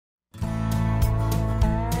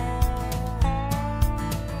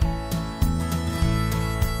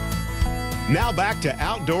Now back to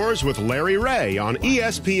Outdoors with Larry Ray on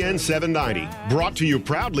ESPN 790. Brought to you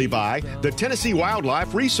proudly by the Tennessee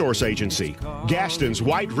Wildlife Resource Agency, Gaston's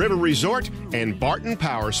White River Resort, and Barton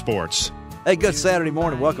Power Sports. Hey, good Saturday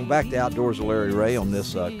morning. Welcome back to Outdoors with Larry Ray on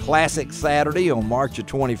this classic Saturday on March the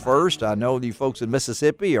 21st. I know you folks in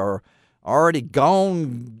Mississippi are already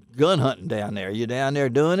gone gun hunting down there. You're down there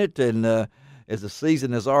doing it, and as the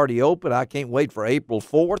season is already open, I can't wait for April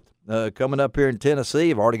 4th. Coming up here in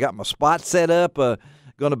Tennessee. I've already got my spot set up.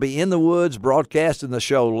 Going to be in the woods broadcasting the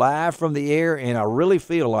show live from the air, and I really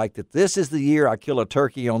feel like that this is the year I kill a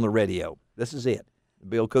turkey on the radio. This is it.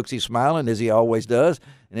 Bill Cooksey's smiling, as he always does,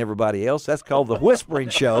 and everybody else. That's called the Whispering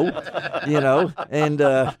Show, and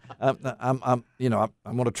I'm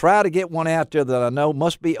going to try to get one out there that I know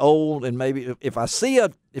must be old, and maybe if I see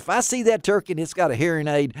that turkey and it's got a hearing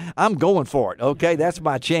aid, I'm going for it. Okay, that's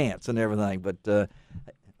my chance and everything. But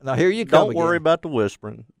now here you come. Don't worry about the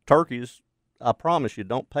whispering. Turkeys, I promise you,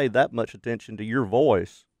 don't pay that much attention to your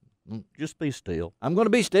voice. Just be still. I'm going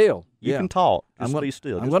to be still. You can talk. Just be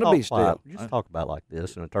still. I'm going to be still. Just talk about it like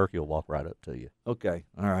this, and a turkey will walk right up to you. Okay.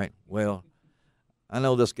 All right. Well, I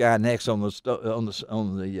know this guy next on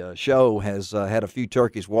the show has had a few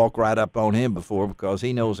turkeys walk right up on him before because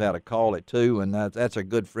he knows how to call it too, and that's our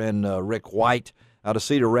good friend Rick White out of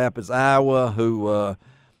Cedar Rapids, Iowa, who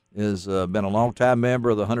has been a long-time member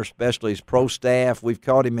of the Hunter Specialties pro staff. We've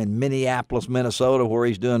caught him in Minneapolis, Minnesota, where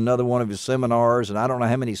he's doing another one of his seminars, and I don't know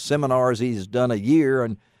how many seminars he's done a year.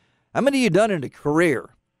 And how many have you done in a career?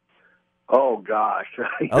 Oh, gosh.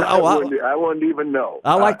 I wouldn't even know.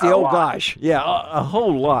 I like the gosh. Yeah, a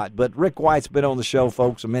whole lot. But Rick White's been on the show,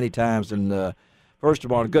 folks, many times. And first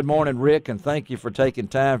of all, good morning, Rick, and thank you for taking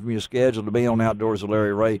time from your schedule to be on Outdoors with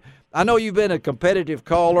Larry Ray. I know you've been a competitive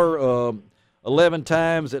caller 11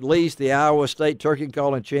 times at least the Iowa State Turkey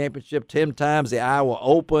Calling Championship, 10 times the Iowa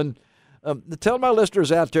Open. Tell my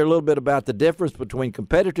listeners out there a little bit about the difference between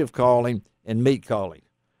competitive calling and meat calling.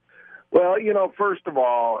 Well, first of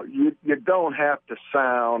all, you don't have to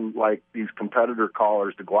sound like these competitor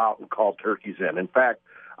callers to go out and call turkeys in. In fact,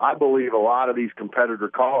 I believe a lot of these competitor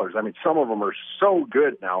callers, some of them are so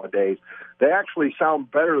good nowadays, they actually sound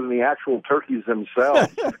better than the actual turkeys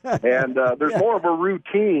themselves. And there's more of a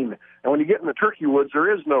routine. And when you get in the turkey woods,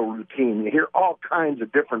 there is no routine. You hear all kinds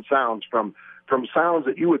of different sounds from sounds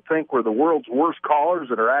that you would think were the world's worst callers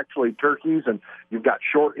that are actually turkeys. And you've got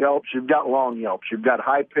short yelps, you've got long yelps, you've got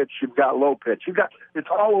high pitch, you've got low pitch. It's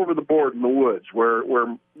all over the board in the woods where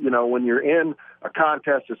when you're in a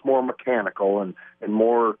contest, it's more mechanical and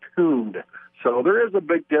more tuned. So there is a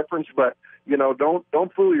big difference, but,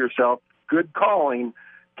 don't fool yourself. Good calling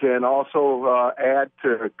can also add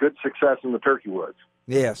to good success in the turkey woods.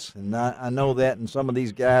 Yes, and I know that, and some of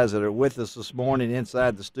these guys that are with us this morning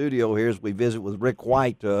inside the studio here as we visit with Rick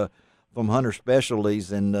White from Hunter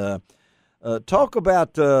Specialties, and talk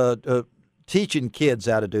about teaching kids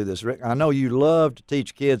how to do this. Rick, I know you love to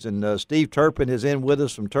teach kids, and Steve Turpin is in with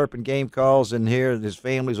us from Turpin Game Calls in here. His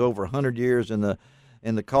family's over 100 years in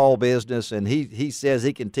the call business, and he says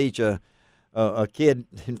he can teach a kid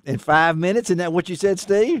in 5 minutes. Isn't that what you said,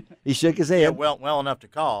 Steve? He shook his head. Yeah, well enough to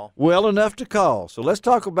call. Well enough to call. So let's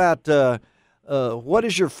talk about what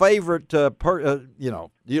is your favorite, do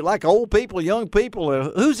you like old people, young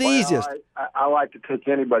people? Who's easiest? I like to take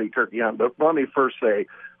anybody turkey hunting, but let me first say,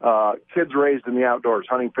 kids raised in the outdoors,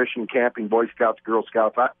 hunting, fishing, camping, Boy Scouts, Girl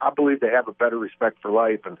Scouts, I believe they have a better respect for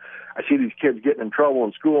life. And I see these kids getting in trouble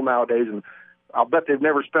in school nowadays, and I'll bet they've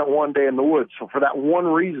never spent one day in the woods. So for that one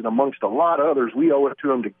reason, amongst a lot of others, we owe it to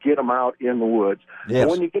them to get them out in the woods. Yes. And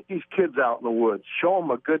when you get these kids out in the woods, show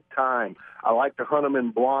them a good time. I like to hunt them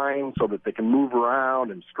in blind so that they can move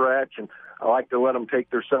around and stretch, and I like to let them take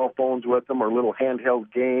their cell phones with them or little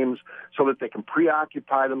handheld games so that they can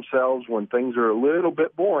preoccupy themselves when things are a little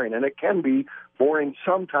bit boring. And it can be boring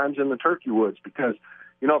sometimes in the turkey woods because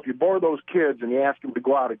if you bore those kids and you ask them to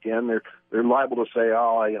go out again, they're liable to say,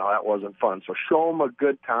 that wasn't fun. So show them a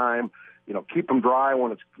good time. Keep them dry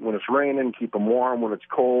when it's raining, keep them warm when it's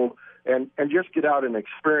cold, and just get out and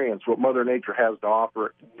experience what Mother Nature has to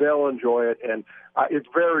offer. They'll enjoy it, and it's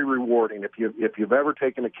very rewarding. If you've ever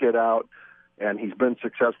taken a kid out and he's been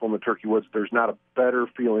successful in the turkey woods, there's not a better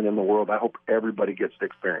feeling in the world. I hope everybody gets to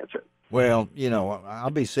experience it. Well,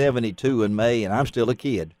 I'll be 72 in May, and I'm still a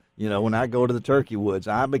kid. When I go to the turkey woods,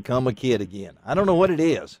 I become a kid again. I don't know what it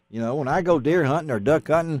is. When I go deer hunting or duck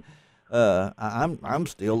hunting, I'm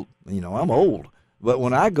still, I'm old. But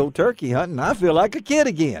when I go turkey hunting, I feel like a kid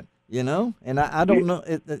again, And I don't know.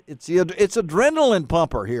 It's adrenaline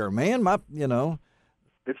pumper here, man.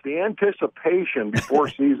 It's the anticipation before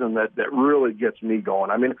season that really gets me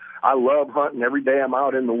going. I love hunting every day. I'm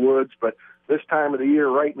out in the woods, but this time of the year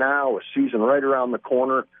right now, a season right around the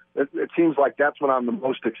corner, it seems like that's when I'm the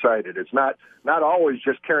most excited. It's not always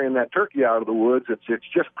just carrying that turkey out of the woods. It's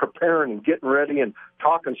just preparing and getting ready and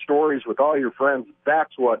talking stories with all your friends.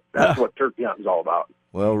 That's what turkey hunting is all about.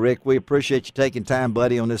 Well, Rick, we appreciate you taking time,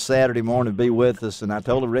 buddy, on this Saturday morning to be with us. And I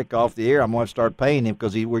told Rick off the air I'm going to start paying him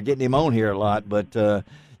because we're getting him on here a lot. But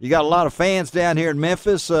you got a lot of fans down here in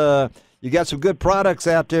Memphis. You got some good products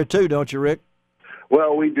out there too, don't you, Rick?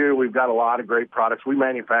 Well, we do. We've got a lot of great products. We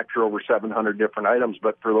manufacture over 700 different items,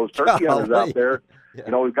 but for those turkey hunters out there,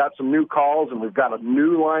 we've got some new calls, and we've got a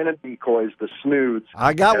new line of decoys, the snoods.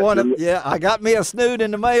 I got I got me a snood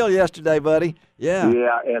in the mail yesterday, buddy. Yeah.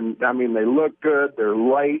 Yeah, and, I mean, they look good. They're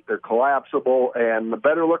light. They're collapsible. And the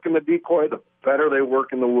better looking the decoy, the better they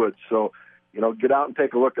work in the woods. So, get out and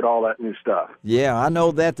take a look at all that new stuff. Yeah, I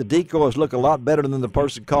know that. The decoys look a lot better than the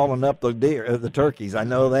person calling up the turkeys. I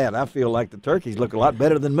know that. I feel like the turkeys look a lot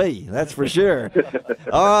better than me. That's for sure.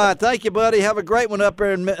 All right, thank you, buddy. Have a great one up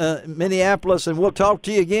there in Minneapolis, and we'll talk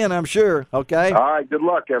to you again, I'm sure. Okay? All right, good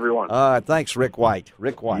luck, everyone. All right, thanks, Rick White.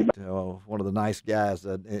 Rick White, one of the nice guys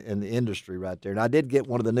in the industry right there. And I did get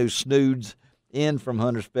one of the new snoods in from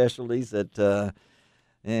Hunter Specialties that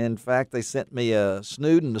in fact, they sent me a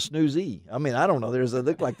snood and a snoozee. I mean, I don't know. There's the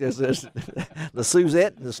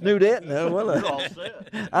Suzette and the snoodette. You're all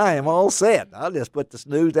set. I am all set. I'll just put the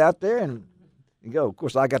snooze out there and go. Of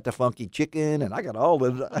course, I got the funky chicken, and I got all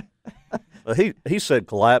the. Well, he said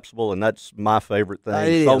collapsible, and that's my favorite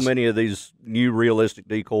thing. So many of these new realistic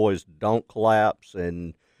decoys don't collapse,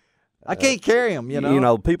 and I can't carry them.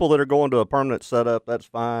 People that are going to a permanent setup, that's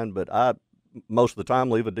fine. But I most of the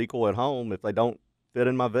time leave a decoy at home if they don't fit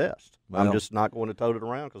in my vest. Well, I'm just not going to tote it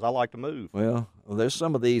around because I like to move. Well, there's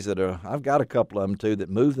some of these that I've got a couple of them too that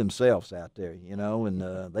move themselves out there,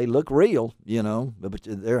 and they look real, but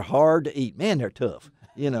they're hard to eat. Man, they're tough,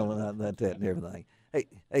 that and everything.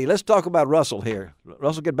 Hey, let's talk about Russell here.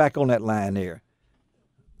 Russell, get back on that line here.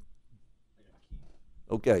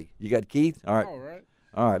 Okay, you got Keith? All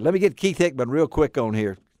right. Let me get Keith Hickman real quick on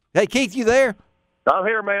here. Hey, Keith, you there? I'm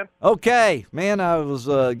here, man. Okay, man, I was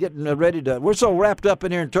getting ready to – we're so wrapped up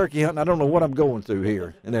in here in turkey hunting, I don't know what I'm going through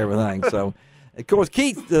here and everything. So, of course,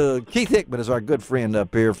 Keith Hickman is our good friend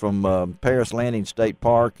up here from Paris Landing State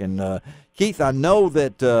Park. And, Keith, I know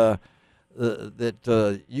that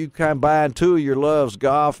you combine two of your loves,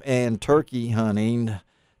 golf and turkey hunting.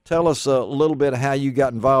 Tell us a little bit of how you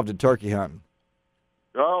got involved in turkey hunting.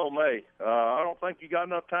 Oh, me. I don't think you got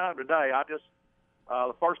enough time today.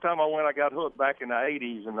 The first time I went, I got hooked back in the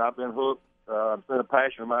 80s, and I've been hooked. It's been a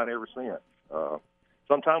passion of mine ever since.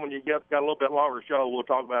 Sometime when you got a little bit longer show, we'll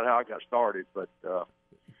talk about how I got started. But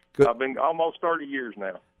I've been almost 30 years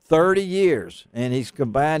now. 30 years, and he's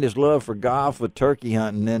combined his love for golf with turkey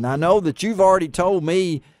hunting. And I know that you've already told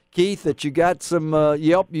me, Keith, that you got some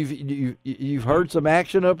you've heard some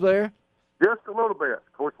action up there? Just a little bit.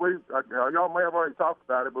 Of course, y'all may have already talked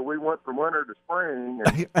about it, but we went from winter to spring,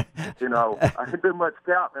 and I didn't do much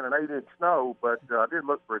scouting in an 8-inch snow, but I did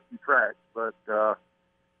look for a few tracks. But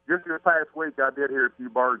just this past week, I did hear a few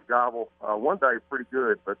birds gobble. One day pretty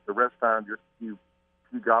good, but the rest of the time just a few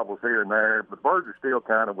gobbles here and there. But birds are still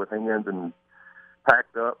kind of with hands and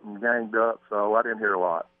packed up and ganged up, so I didn't hear a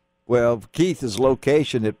lot. Well, Keith's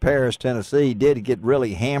location at Paris, Tennessee, did get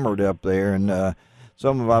really hammered up there, and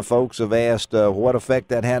some of our folks have asked what effect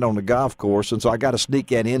that had on the golf course, and so I got to sneak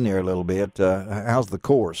that in there a little bit. How's the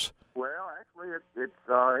course? Well, actually, it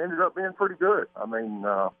ended up being pretty good. I mean,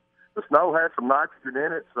 the snow had some nitrogen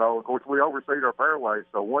in it, so, of course, we overseed our fairways.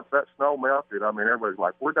 So once that snow melted, I mean, everybody's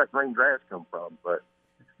like, where'd that green grass come from? But,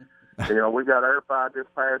 we got airified this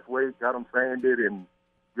past week, got them sanded, and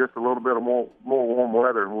just a little bit of more warm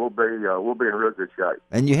weather, and we'll be in real good shape.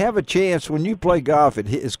 And you have a chance when you play golf at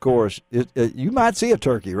his course. You might see a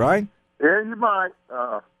turkey, right? Yeah, you might.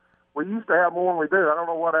 We used to have more than we do. I don't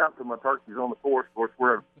know what happened to my turkeys on the course. Of course,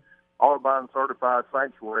 we're an Audubon certified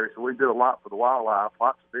sanctuary, so we did a lot for the wildlife.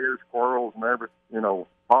 Lots of deer, squirrels, and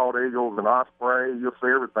bald eagles and osprey. You'll see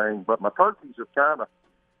everything. But my turkeys have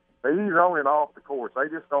they ease on and off the course. They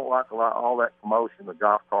just don't like all that commotion, the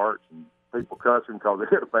golf carts and people cussing because they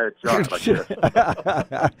hit a bad shot, I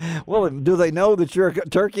guess. Well, do they know that you're a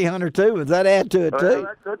turkey hunter, too? Does that add to it, too?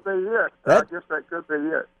 That could be it. I guess that could be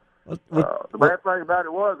it. The bad thing about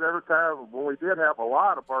it was every time when we did have a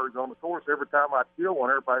lot of birds on the course, every time I'd kill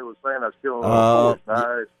one, everybody was saying I was killing one on the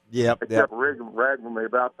course. They kept ragging me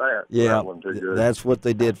about that. Yeah, that's what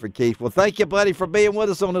they did for Keith. Well, thank you, buddy, for being with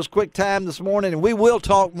us on this quick time this morning, and we will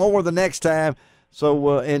talk more the next time.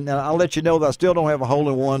 So, and I'll let you know that I still don't have a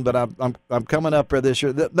hole-in-one, but I'm coming up there this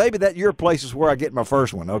year. Maybe that your place is where I get my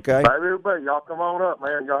first one, okay? Maybe it'll be. Y'all come on up,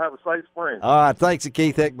 man. Y'all have a safe spring. All right, thanks to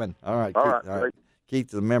Keith Hickman. All right, All Keith, right. Keith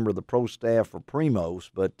is a member of the pro staff for Primos,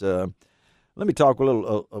 but let me talk a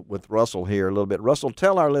little with Russell here a little bit. Russell,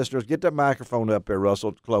 tell our listeners, get that microphone up there,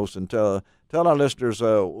 Russell, close, and tell our listeners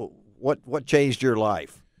what changed your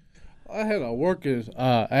life. I had a work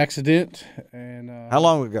accident, and how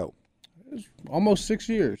long ago? It was almost 6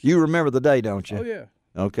 years. You remember the day, don't you? Oh yeah.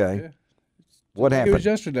 Okay. Yeah. What happened? It was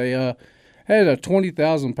yesterday. Had a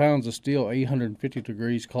 20,000 pounds of steel, 850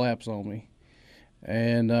 degrees collapse on me,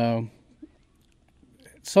 and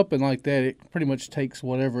something like that, it pretty much takes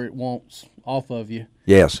whatever it wants off of you.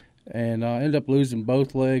 Yes. And I ended up losing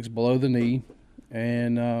both legs below the knee,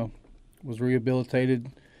 and was rehabilitated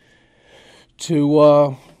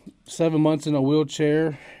to 7 months in a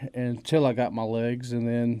wheelchair until I got my legs. And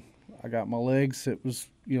then I got my legs. It was,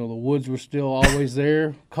 the woods were still always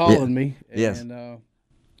there calling me. Yes. And,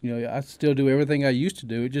 I still do everything I used to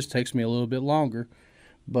do. It just takes me a little bit longer.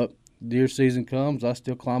 But deer season comes, I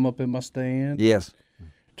still climb up in my stand. Yes.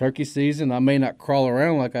 Turkey season, I may not crawl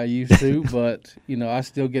around like I used to, but, I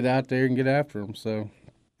still get out there and get after them. So.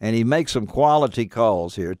 And he makes some quality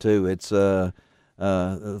calls here, too. It's the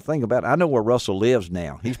thing about it, I know where Russell lives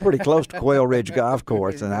now. He's pretty close to Quail Ridge Golf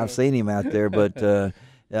Course, and I've seen him out there. But we're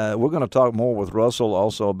going to talk more with Russell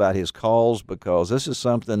also about his calls, because this is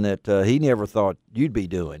something that he never thought you'd be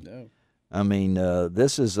doing. No. I mean,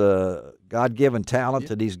 this is a God-given talent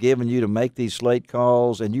that he's given you to make these slate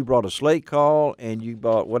calls, and you brought a slate call, and you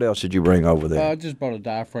bought, what else did you bring over there? I just brought a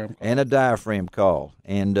diaphragm call. And a diaphragm call.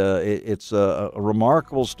 And it's a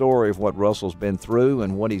remarkable story of what Russell's been through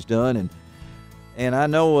and what he's done. And I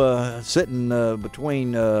know sitting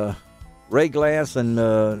between Ray Glass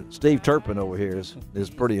and Steve Turpin over here is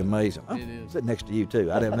pretty amazing. It is. Sitting next to you,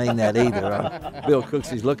 too. I didn't mean that either. Bill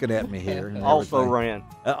Cooksy's looking at me here. And Also everything.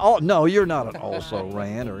 ran. No, you're not an also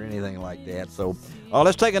ran or anything like that. So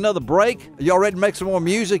let's take another break. Y'all ready to make some more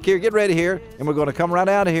music here? Get ready here. And we're going to come right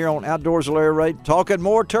out of here on Outdoors with Larry Ray, talking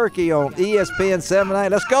more turkey on ESPN 790.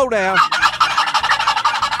 Let's go now.